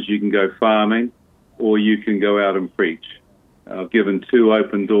choices. You can go farming or you can go out and preach. I've given two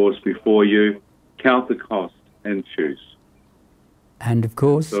open doors before you. Count the cost and choose. And of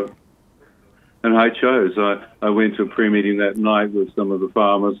course. And I chose. I went to a prayer meeting that night with some of the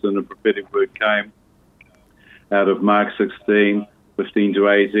farmers, and a prophetic word came out of Mark 16, 15 to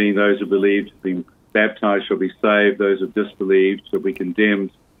 18. Those who believed have been baptized shall be saved. Those who disbelieved shall be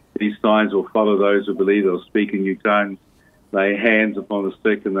condemned. These signs will follow those who believe. They'll speak in new tongues, lay hands upon the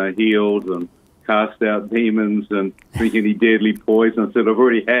sick, and they're healed, and cast out demons, and drink any deadly poison. I said, I've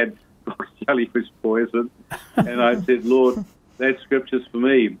already had jellyfish poison. And I said, Lord, that scripture's for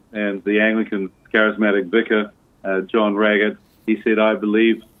me. And the Anglican charismatic vicar, John Raggett, he said, I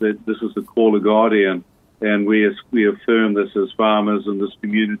believe that this is the call of God, and we affirm this as farmers in this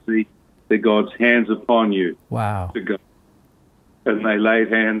community, that God's hands upon you. Wow. To go. And they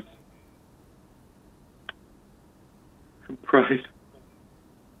laid hands and prayed.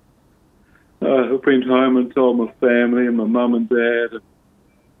 I went home and told my family and my mum and dad, and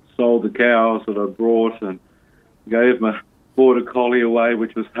sold the cows that I brought, and gave my border collie away,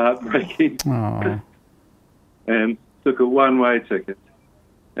 which was heartbreaking. And took a one-way ticket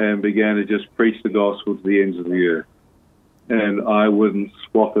and began to just preach the gospel to the ends of the earth. And I wouldn't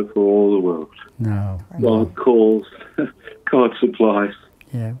swap it for all the world. No. God calls, God supplies.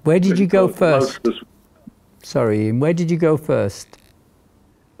 Yeah. Where did you go first? Sorry, Ian, where did you go first?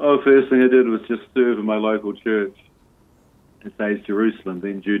 Oh, first thing I did was just serve in my local church. It says Jerusalem,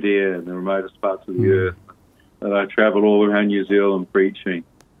 then Judea, and the remotest parts of the earth. And I travelled all around New Zealand preaching.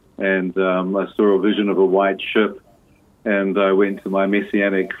 And I saw a vision of a white ship. And I went to my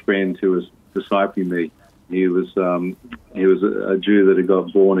Messianic friend who was discipling me. He was a Jew that had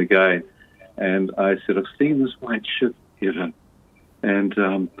got born again. And I said, I've seen this white ship, Evan. And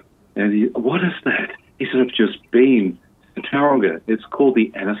he, what is that? He said, I've just been to Tauranga. It's called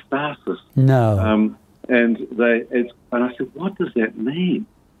the Anastasis. No. And I said, what does that mean?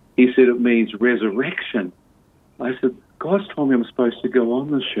 He said, it means resurrection. I said, God's told me I'm supposed to go on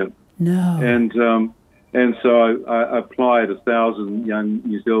the ship. No. And so I applied. 1,000 young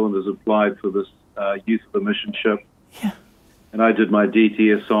New Zealanders applied for this youth of the mission ship. Yeah. And I did my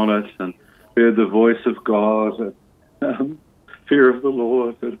DTS on it and heard the voice of God, and fear of the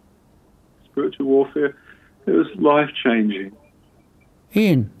Lord, and spiritual warfare. It was life-changing.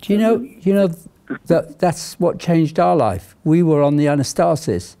 Ian, do you know that's what changed our life? We were on the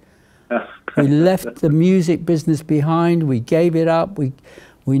Anastasis. We left the music business behind. We gave it up. We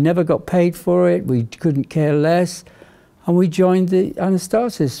never got paid for it. We couldn't care less. And we joined the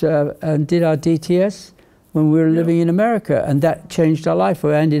Anastasis and did our DTS when we were living in America. And that changed our life.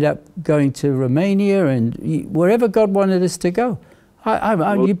 We ended up going to Romania and wherever God wanted us to go.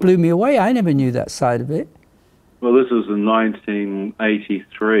 You blew me away. I never knew that side of it. Well, this was in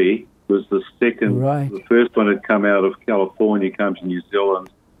 1983. It was the second. Right. The first one had come out of California, come to New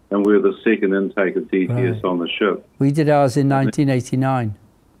Zealand, and we were the second intake of DTS on the ship. We did ours in 1989.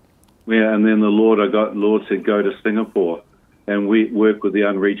 Yeah, and then the Lord said, go to Singapore and we work with the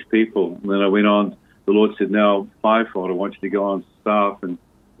unreached people. And then I went on, the Lord said, now, fivefold, I want you to go on staff in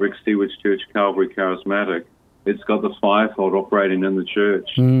Rick Stewart's church, Calvary Charismatic. It's got the fivefold operating in the church.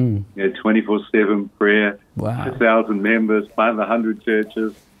 24/7 prayer, 1,000 members, 500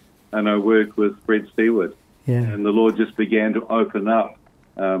 churches, and I work with Fred Stewart. Yeah. And the Lord just began to open up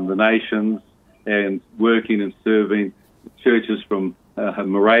the nations and working and serving churches from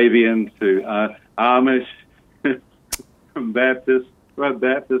Moravian to Amish, from Baptist,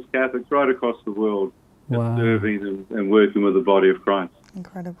 Catholics, right across the world, serving and working with the body of Christ.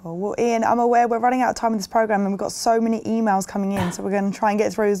 Incredible. Well, Ian, I'm aware we're running out of time in this programme and we've got so many emails coming in, so we're going to try and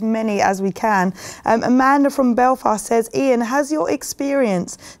get through as many as we can. Amanda from Belfast says, Ian, has your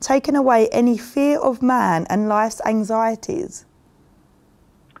experience taken away any fear of man and life's anxieties?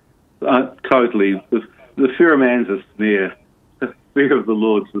 Totally. The fear of man's a snare. The fear of the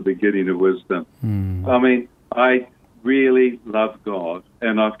Lord's the beginning of wisdom. I mean, I really love God,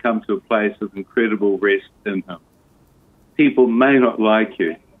 and I've come to a place of incredible rest in Him. People may not like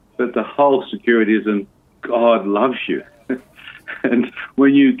you, but the whole security is in God loves you. And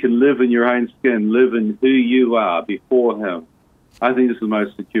when you can live in your own skin, live in who you are before Him, I think this is the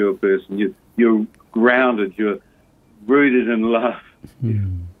most secure person. You're grounded, you're rooted in love,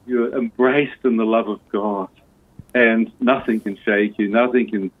 you're embraced in the love of God, and nothing can shake you.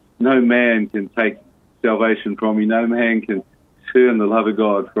 No man can take salvation from you. No man can turn the love of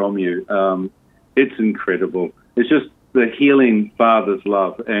God from you. It's incredible. It's just the healing Father's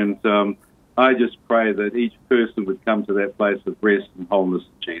love. And I just pray that each person would come to that place of rest and wholeness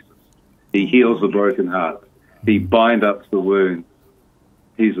in Jesus. He heals the broken heart. He binds up the wounds.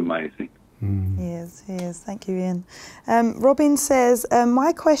 He's amazing. He is. Thank you, Ian. Robin says,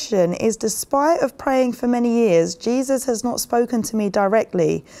 my question is, despite of praying for many years, Jesus has not spoken to me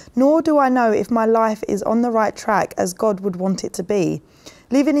directly, nor do I know if my life is on the right track as God would want it to be.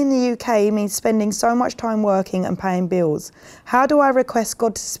 Living in the UK means spending so much time working and paying bills. How do I request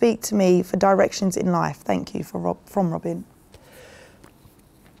God to speak to me for directions in life? Thank you from Robin.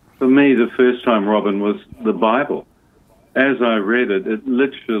 For me, the first time, Robin, was the Bible. As I read it, it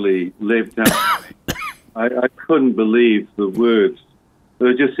literally leapt out to me. I couldn't believe the words.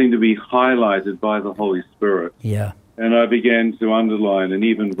 They just seemed to be highlighted by the Holy Spirit. Yeah. And I began to underline and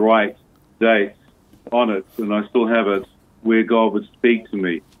even write dates on it, and I still have it, where God would speak to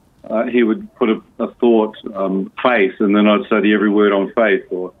me. He would put a thought, faith, and then I'd study every word on faith,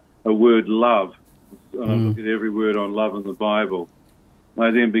 or a word love, and I'd look at every word on love in the Bible.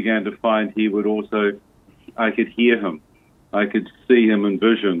 I then began to find He would also, I could hear Him. I could see Him in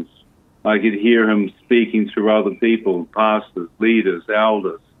visions. I could hear Him speaking through other people, pastors, leaders,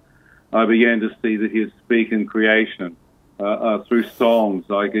 elders. I began to see that He would speak in creation through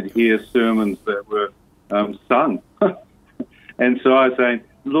songs. I could hear sermons that were sung. And so I was saying,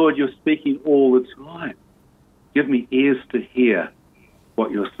 Lord, you're speaking all the time. Give me ears to hear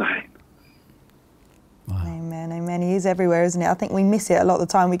what you're saying. Wow. Amen, amen. He is everywhere, isn't it? I think we miss it a lot of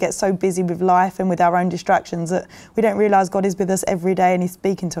the time. We get so busy with life and with our own distractions that we don't realise God is with us every day and He's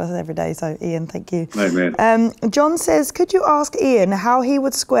speaking to us every day. So, Ian, thank you. Amen. John says, could you ask Ian how he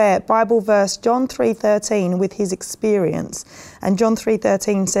would square Bible verse John 3:13 with his experience? And John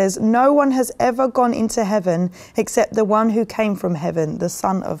 3:13 says, no one has ever gone into heaven except the one who came from heaven, the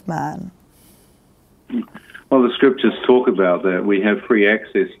Son of Man. Well, the scriptures talk about that. We have free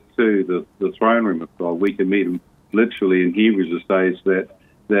access to the throne room of God. We can meet Him literally. In Hebrews it says that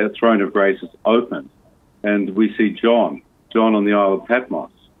the throne of grace is open. And we see John on the Isle of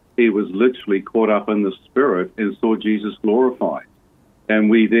Patmos. He was literally caught up in the Spirit and saw Jesus glorified. And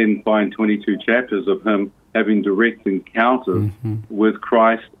we then find 22 chapters of him having direct encounters with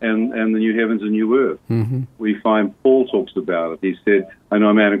Christ and the new heavens and new earth. We find Paul talks about it. He said, I know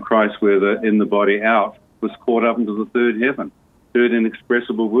a man in Christ where the in the body out was caught up into the third heaven, heard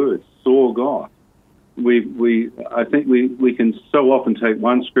inexpressible words, saw God. I think we can so often take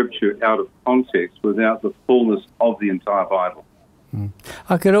one scripture out of context without the fullness of the entire Bible.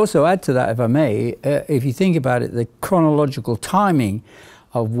 I could also add to that, if I may, if you think about it, the chronological timing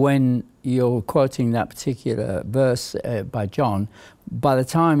of when you're quoting that particular verse by John, by the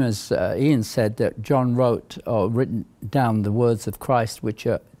time, as Ian said, that John wrote or written down the words of Christ, which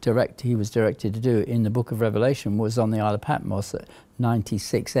he was directed to do in the book of Revelation, was on the Isle of Patmos at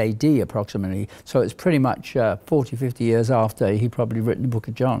 96 AD approximately. So it's pretty much 40, 50 years after he probably written the book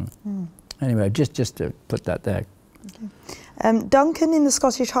of John. Anyway, just to put that there. Okay. Duncan in the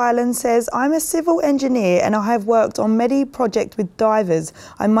Scottish Highlands says, I'm a civil engineer and I have worked on many projects with divers.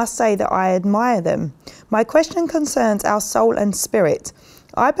 I must say that I admire them. My question concerns our soul and spirit.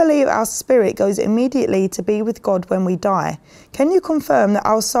 I believe our spirit goes immediately to be with God when we die. Can you confirm that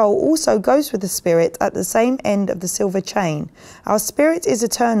our soul also goes with the spirit at the same end of the silver chain? Our spirit is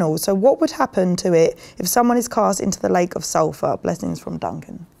eternal, so what would happen to it if someone is cast into the lake of sulphur? Blessings from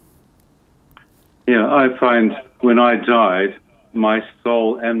Duncan. Yeah, I find when I died, my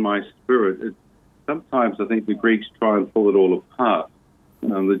soul and my spirit, sometimes I think the Greeks try and pull it all apart.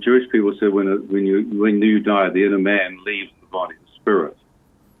 The Jewish people said when you die, the inner man leaves the body, the spirit.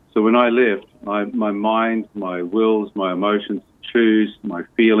 So when I left, my mind, my wills, my emotions, choose, my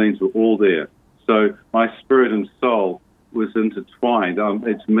feelings were all there. So my spirit and soul was intertwined.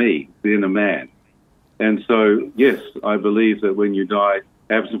 It's me, the inner man. And so, yes, I believe that when you die,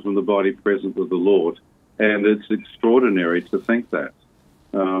 absent from the body, present with the Lord. And it's extraordinary to think that.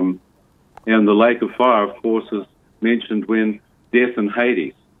 And the lake of fire, of course, is mentioned when death and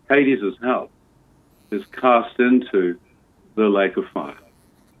Hades is hell, is cast into the lake of fire.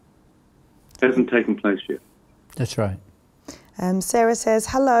 Hasn't taken place yet. That's right. Sarah says,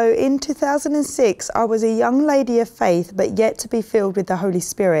 hello, in 2006 I was a young lady of faith but yet to be filled with the Holy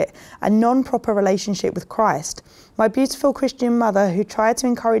Spirit, a non-proper relationship with Christ. My beautiful Christian mother, who tried to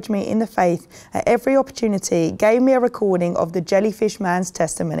encourage me in the faith at every opportunity, gave me a recording of the Jellyfish man's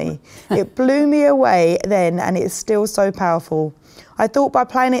testimony. It blew me away then, and it's still so powerful. I thought by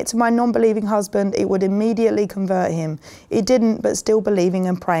playing it to my non-believing husband it would immediately convert him. It didn't, but still believing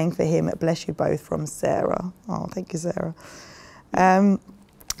and praying for him. Bless you both, from Sarah. Oh, thank you, Sarah.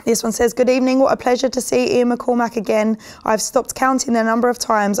 This one says, good evening, what a pleasure to see Ian McCormack again. I've stopped counting the number of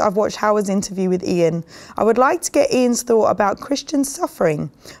times I've watched Howard's interview with Ian. I would like to get Ian's thought about Christian suffering.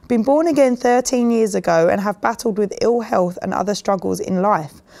 I've been born again 13 years ago and have battled with ill health and other struggles in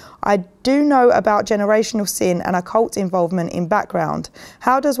life. I do know about generational sin and occult involvement in background.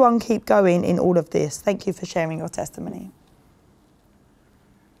 How does one keep going in all of this? Thank you for sharing your testimony.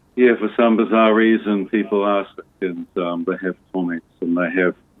 Yeah, for some bizarre reason, people ask, and they have comments and they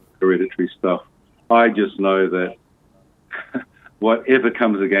have hereditary stuff. I just know that whatever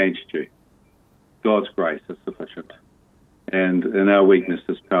comes against you, God's grace is sufficient. And in our weakness,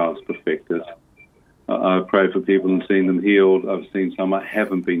 His power is perfected. I've prayed for people and seen them healed. I've seen some that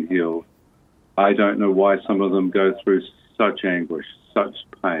haven't been healed. I don't know why some of them go through such anguish, such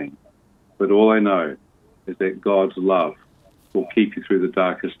pain. But all I know is that God's love will keep you through the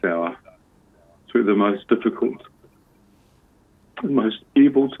darkest hour, through the most difficult, the most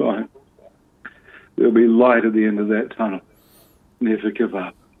evil time. There'll be light at the end of that tunnel. Never give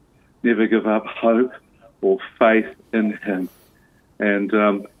up. Never give up hope or faith in Him. And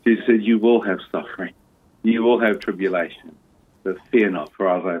Jesus said, you will have suffering. You will have tribulation. But fear not, for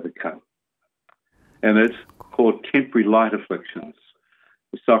I've overcome. And it's called temporary light afflictions.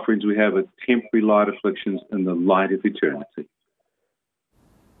 The sufferings we have are temporary light afflictions in the light of eternity.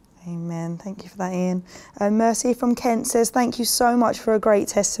 Amen. Thank you for that, Ian. Mercy from Kent says, thank you so much for a great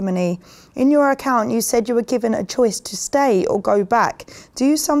testimony. In your account, you said you were given a choice to stay or go back. Do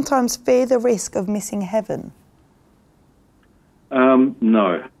you sometimes fear the risk of missing heaven?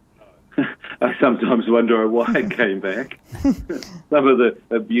 No. I sometimes wonder why I came back. Some of the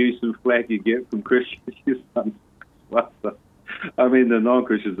abuse and flack you get from Christians, I mean, the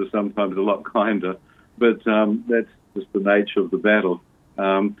non-Christians are sometimes a lot kinder, but that's just the nature of the battle.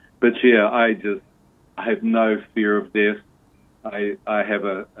 But yeah, I have no fear of death. I have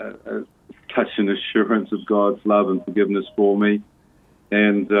a touch and assurance of God's love and forgiveness for me,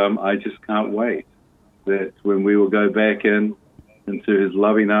 and I just can't wait that when we will go back into His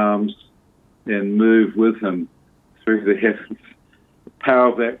loving arms and move with Him through the heavens. The power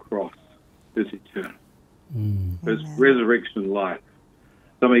of that cross is eternal. It's resurrection life.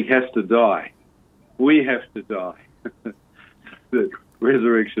 Somebody has to die. We have to die. The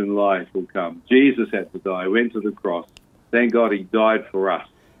resurrection life will come. Jesus had to die, went to the cross. Thank God He died for us.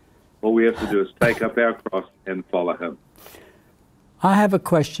 All we have to do is take up our cross and follow Him. I have a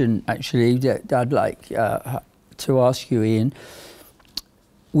question, actually, that I'd like to ask you, Ian.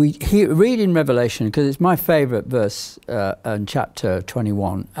 We read in Revelation, because it's my favourite verse in chapter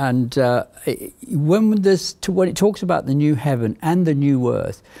 21, and when it talks about the new heaven and the new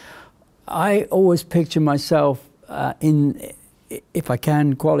earth, I always picture myself if I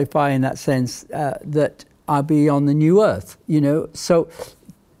can qualify in that sense, that I'll be on the new earth, you know. So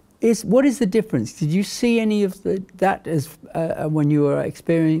what is the difference? Did you see any of that as when you were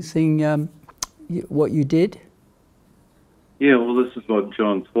experiencing what you did? Yeah, well, this is what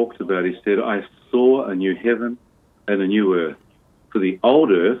John talked about. He said, I saw a new heaven and a new earth. For the old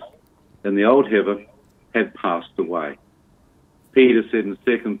earth and the old heaven had passed away. Peter said in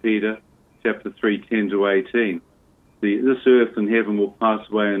 2 Peter chapter 3, 10 to 18, this earth and heaven will pass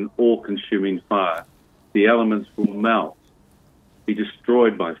away in all-consuming fire. The elements will melt, be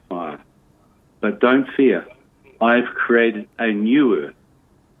destroyed by fire. But don't fear. I've created a new earth,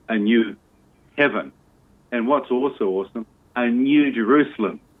 a new heaven. And what's also awesome, a new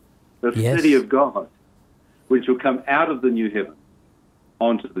Jerusalem, the city of God, which will come out of the new heaven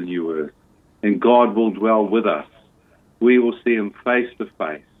onto the new earth. And God will dwell with us. We will see Him face to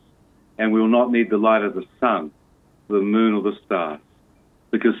face. And we will not need the light of the sun, the moon, or the stars,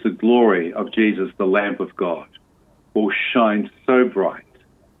 because the glory of Jesus, the Lamb of God, will shine so bright,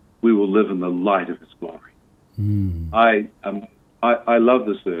 we will live in the light of His glory. I love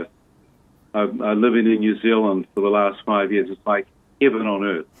this earth. I'm living in New Zealand for the last 5 years. It's like heaven on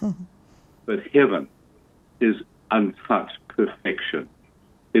earth. But heaven is untouched perfection.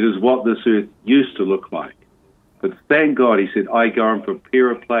 It is what this earth used to look like. But thank God, he said, I go and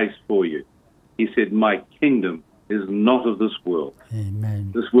prepare a place for you. He said, my kingdom is not of this world.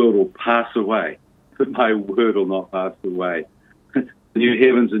 Amen. This world will pass away, but my word will not pass away. The new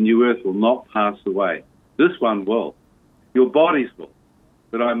heavens and new earth will not pass away. This one will. Your bodies will.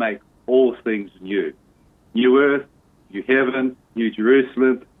 But I make all things new. New earth, new heaven, new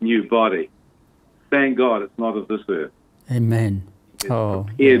Jerusalem, new body. Thank God it's not of this earth. Amen. It's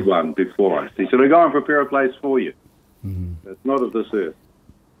prepared one before us. He said, I go and prepare a place for you. It's not of this earth.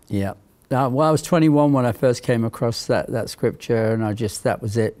 Yeah. Well, I was 21 when I first came across that scripture, and that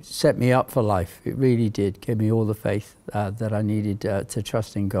was it. Set me up for life. It really did. Gave me all the faith that I needed to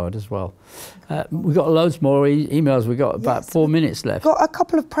trust in God as well. We've got loads more emails. We've got about 4 minutes left. Got a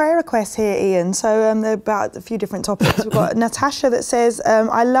couple of prayer requests here, Ian. So they're about a few different topics. We've got Natasha that says,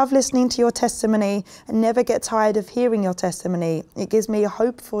 I love listening to your testimony and never get tired of hearing your testimony. It gives me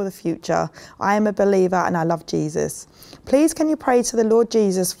hope for the future. I am a believer and I love Jesus. Please can you pray to the Lord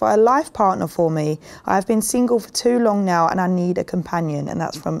Jesus for a life partner for me? I've been single for too long now and I need a companion. And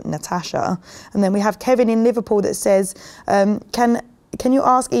that's from Natasha. And then we have Kevin in Liverpool that says, can you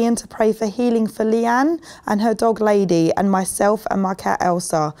ask Ian to pray for healing for Leanne and her dog Lady and myself and my cat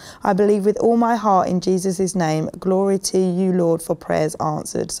Elsa? I believe with all my heart in Jesus' name. Glory to you, Lord, for prayers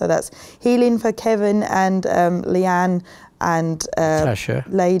answered. So that's healing for Kevin and Leanne and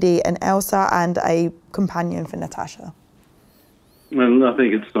Lady and Elsa, and a companion for Natasha. And I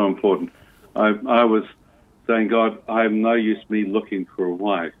think it's so important. I was saying, God, I have no use me looking for a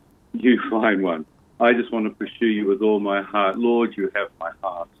wife. You find one. I just want to pursue you with all my heart. Lord, you have my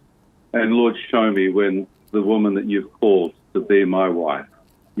heart. And Lord, show me when the woman that you've called to be my wife.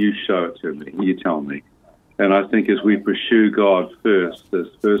 You show it to me. You tell me. And I think as we pursue God first, as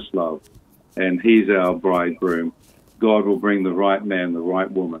first love, and he's our bridegroom, God will bring the right man, the right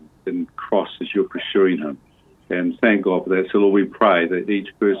woman, and cross as you're pursuing him. And thank God for that. So, Lord, we pray that each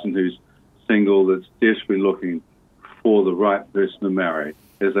person who's single, that's desperately looking for the right person to marry,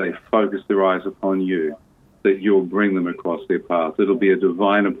 as they focus their eyes upon you, that you'll bring them across their path. It'll be a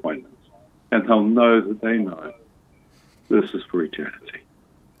divine appointment. And they'll know that they know this is for eternity.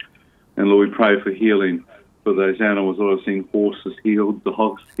 And, Lord, we pray for healing for those animals. Lord, I've seen horses healed,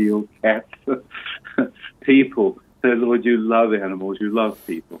 dogs healed, cats, people. That, Lord, you love animals, you love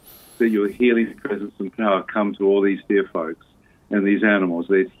people. That your healing presence and power come to all these dear folks and these animals.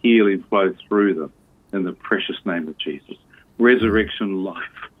 Let healing flow through them in the precious name of Jesus. Resurrection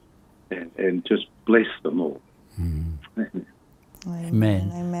life, and just bless them all.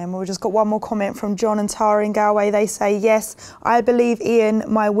 Amen. Amen. Well, we've just got one more comment from John and Tara in Galway. They say, yes, I believe Ian,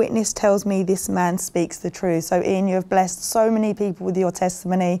 my witness tells me this man speaks the truth. So Ian, you have blessed so many people with your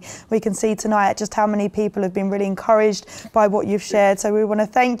testimony. We can see tonight just how many people have been really encouraged by what you've shared. So we want to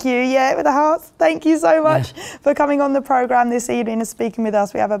thank you, with the hearts. Thank you so much for coming on the programme this evening and speaking with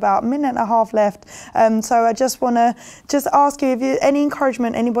us. We have about a minute and a half left. So I just want to ask you, if you any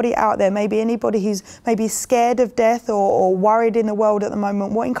encouragement, anybody out there, maybe anybody who's maybe scared of death or worried in the world at the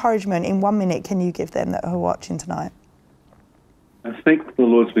moment, what encouragement in 1 minute can you give them that are watching tonight? I think the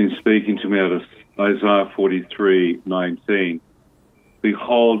Lord's been speaking to me out of Isaiah 43:19.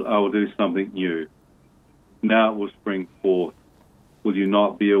 Behold, I will do something new. Now it will spring forth. Will you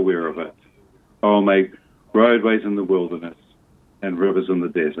not be aware of it? I will make roadways in the wilderness and rivers in the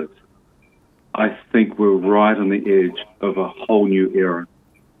desert. I think we're right on the edge of a whole new era.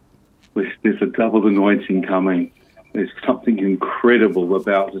 There's a double anointing coming. There's something incredible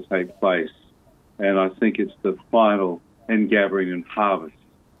about to take place. And I think it's the final ingathering and harvest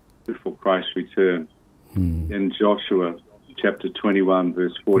before Christ's return. In Joshua chapter 21,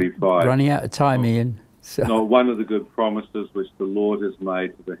 verse 45. Running out of time, Ian. So. Not one of the good promises which the Lord has made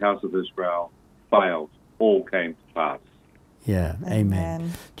to the house of Israel failed. All came to pass. Yeah,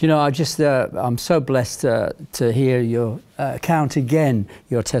 amen. Do you know, I'm so blessed to hear your account again,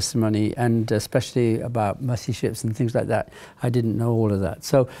 your testimony, and especially about mercy ships and things like that. I didn't know all of that.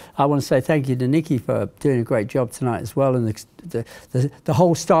 So I want to say thank you to Nikki for doing a great job tonight as well, and the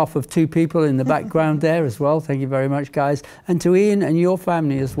whole staff of 2 people in the background there as well. Thank you very much, guys. And to Ian and your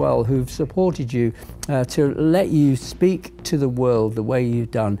family as well, who've supported you to let you speak to the world the way you've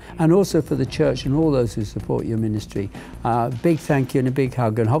done, and also for the church and all those who support your ministry. Big thank you and a big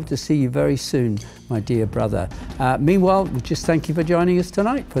hug, and hope to see you very soon, my dear brother. Meanwhile, we just thank you for joining us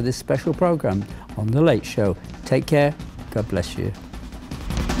tonight for this special program on The Late Show. Take care. God bless you.